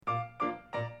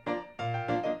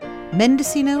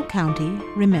Mendocino County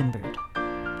Remembered.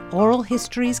 Oral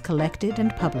histories collected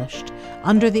and published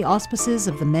under the auspices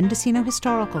of the Mendocino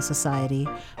Historical Society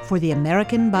for the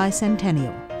American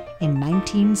Bicentennial in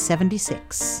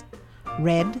 1976.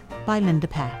 Read by Linda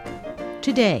Pack.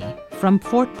 Today, from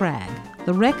Fort Bragg,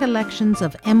 the recollections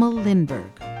of Emil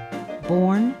Lindberg,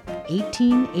 born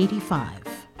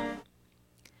 1885.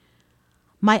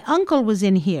 My uncle was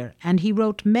in here, and he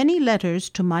wrote many letters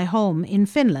to my home in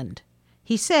Finland.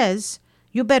 He says,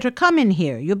 "You better come in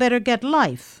here, you better get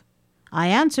life." I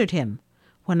answered him,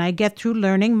 "When I get through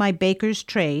learning my baker's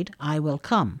trade, I will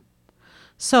come."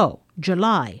 So,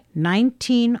 July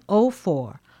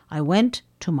 1904, I went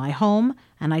to my home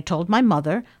and I told my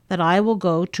mother that I will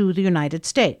go to the United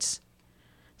States.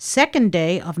 2nd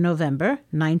day of November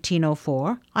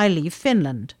 1904, I leave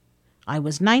Finland. I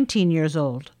was 19 years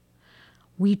old.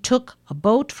 We took a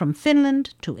boat from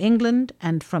Finland to England,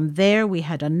 and from there we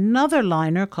had another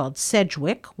liner called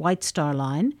Sedgwick, White Star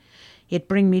Line. It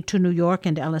bring me to New York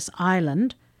and Ellis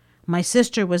Island. My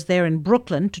sister was there in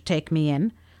Brooklyn to take me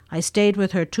in. I stayed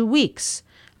with her 2 weeks.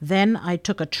 Then I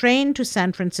took a train to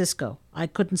San Francisco. I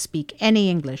couldn't speak any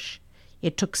English.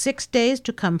 It took 6 days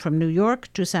to come from New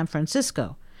York to San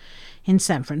Francisco. In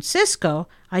San Francisco,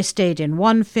 I stayed in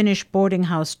one Finnish boarding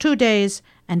house 2 days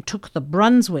and took the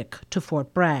Brunswick to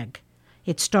Fort Bragg.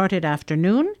 It started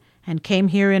afternoon and came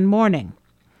here in morning.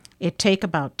 It take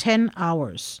about 10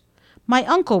 hours. My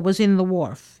uncle was in the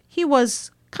wharf. He was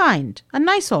kind, a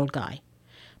nice old guy.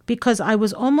 Because I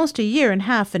was almost a year and a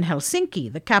half in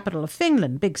Helsinki, the capital of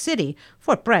Finland, big city,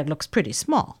 Fort Bragg looks pretty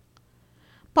small.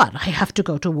 But I have to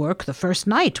go to work the first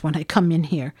night when I come in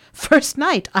here. First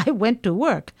night I went to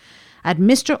work at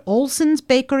Mr. Olson's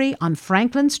Bakery on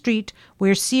Franklin Street,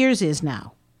 where Sears is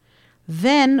now.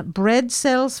 Then bread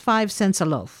sells 5 cents a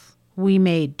loaf. We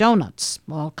made donuts,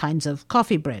 all kinds of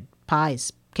coffee bread,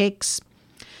 pies, cakes.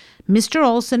 Mr.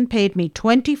 Olson paid me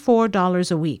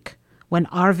 $24 a week. When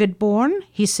Arvid born,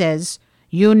 he says,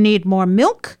 "You need more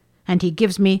milk?" And he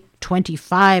gives me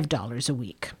 $25 a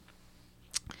week.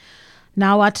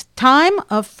 Now, at time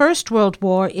of First World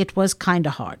War, it was kind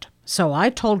of hard. So I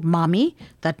told Mommy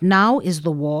that now is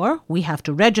the war, we have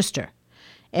to register.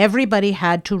 Everybody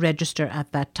had to register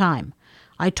at that time.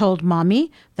 I told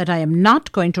Mommy that I am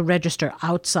not going to register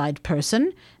outside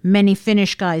person. Many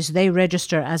Finnish guys, they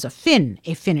register as a Finn,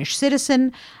 a Finnish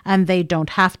citizen, and they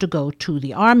don't have to go to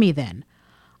the army then.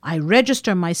 I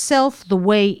register myself the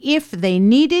way if they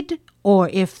needed or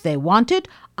if they wanted,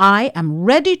 I am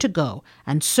ready to go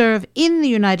and serve in the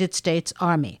United States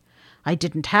Army. I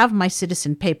didn't have my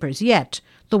citizen papers yet.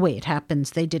 The way it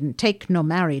happens, they didn't take no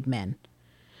married men.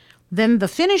 Then the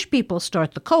Finnish people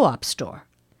start the co-op store.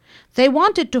 They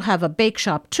wanted to have a bake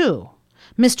shop too.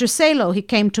 Mr. Salo, he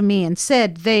came to me and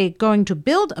said they going to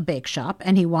build a bake shop,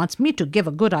 and he wants me to give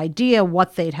a good idea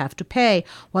what they'd have to pay,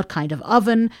 what kind of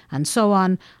oven, and so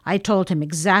on. I told him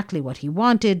exactly what he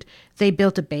wanted. They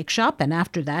built a bake shop, and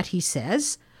after that he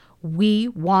says, "We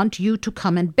want you to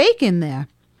come and bake in there."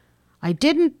 I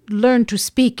didn't learn to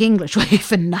speak English.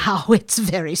 Even now it's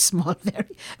very small,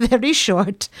 very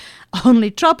short.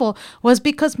 Only trouble was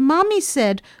because Mommy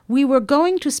said we were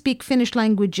going to speak Finnish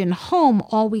language in home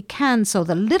all we can so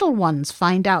the little ones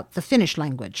find out the Finnish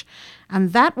language.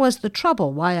 And that was the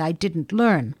trouble why I didn't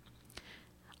learn.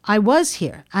 I was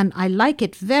here and I like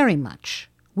it very much.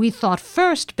 We thought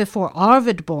first, before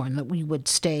Arvid born, that we would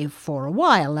stay for a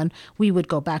while and we would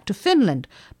go back to Finland.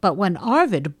 But when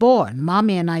Arvid born,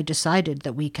 Mommy and I decided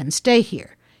that we can stay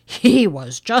here. He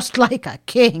was just like a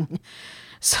king.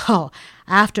 So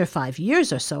after 5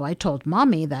 years or so, I told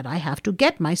Mommy that I have to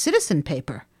get my citizen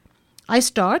paper. I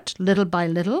start, little by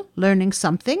little, learning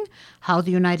something, how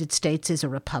the United States is a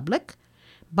republic.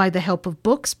 By the help of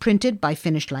books printed by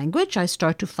Finnish language, I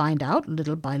start to find out,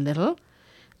 little by little.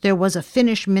 There was a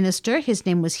Finnish minister, his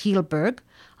name was Lindberg.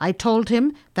 I told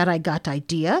him that I got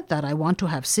idea, that I want to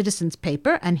have citizen's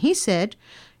paper, and he said,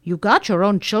 "You got your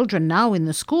own children now in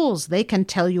the schools, they can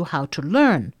tell you how to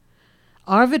learn."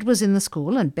 Arvid was in the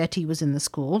school and Betty was in the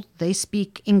school. They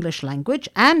speak English language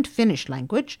and Finnish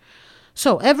language.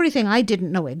 So everything I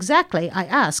didn't know exactly, I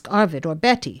asked Arvid or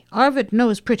Betty. Arvid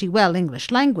knows pretty well English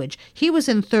language. He was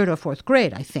in 3rd or 4th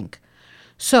grade, I think.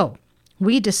 So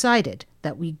we decided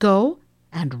that we go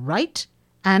and write,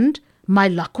 and my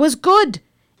luck was good.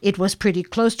 It was pretty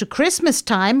close to Christmas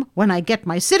time when I get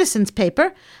my citizen's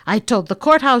paper. I told the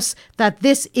courthouse that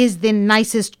this is the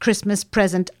nicest Christmas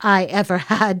present I ever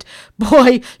had.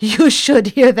 Boy, you should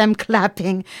hear them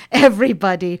clapping.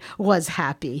 Everybody was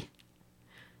happy.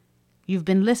 You've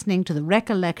been listening to the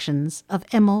recollections of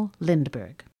Emil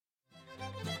Lindberg.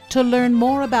 To learn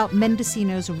more about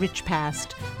Mendocino's rich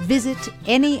past, visit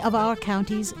any of our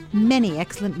county's many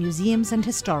excellent museums and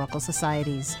historical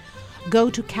societies. Go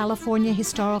to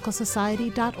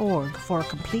californiahistoricalsociety.org for a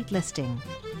complete listing.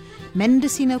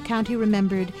 Mendocino County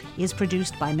Remembered is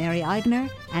produced by Mary Eigner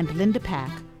and Linda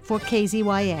Pack for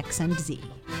KZYX and Z.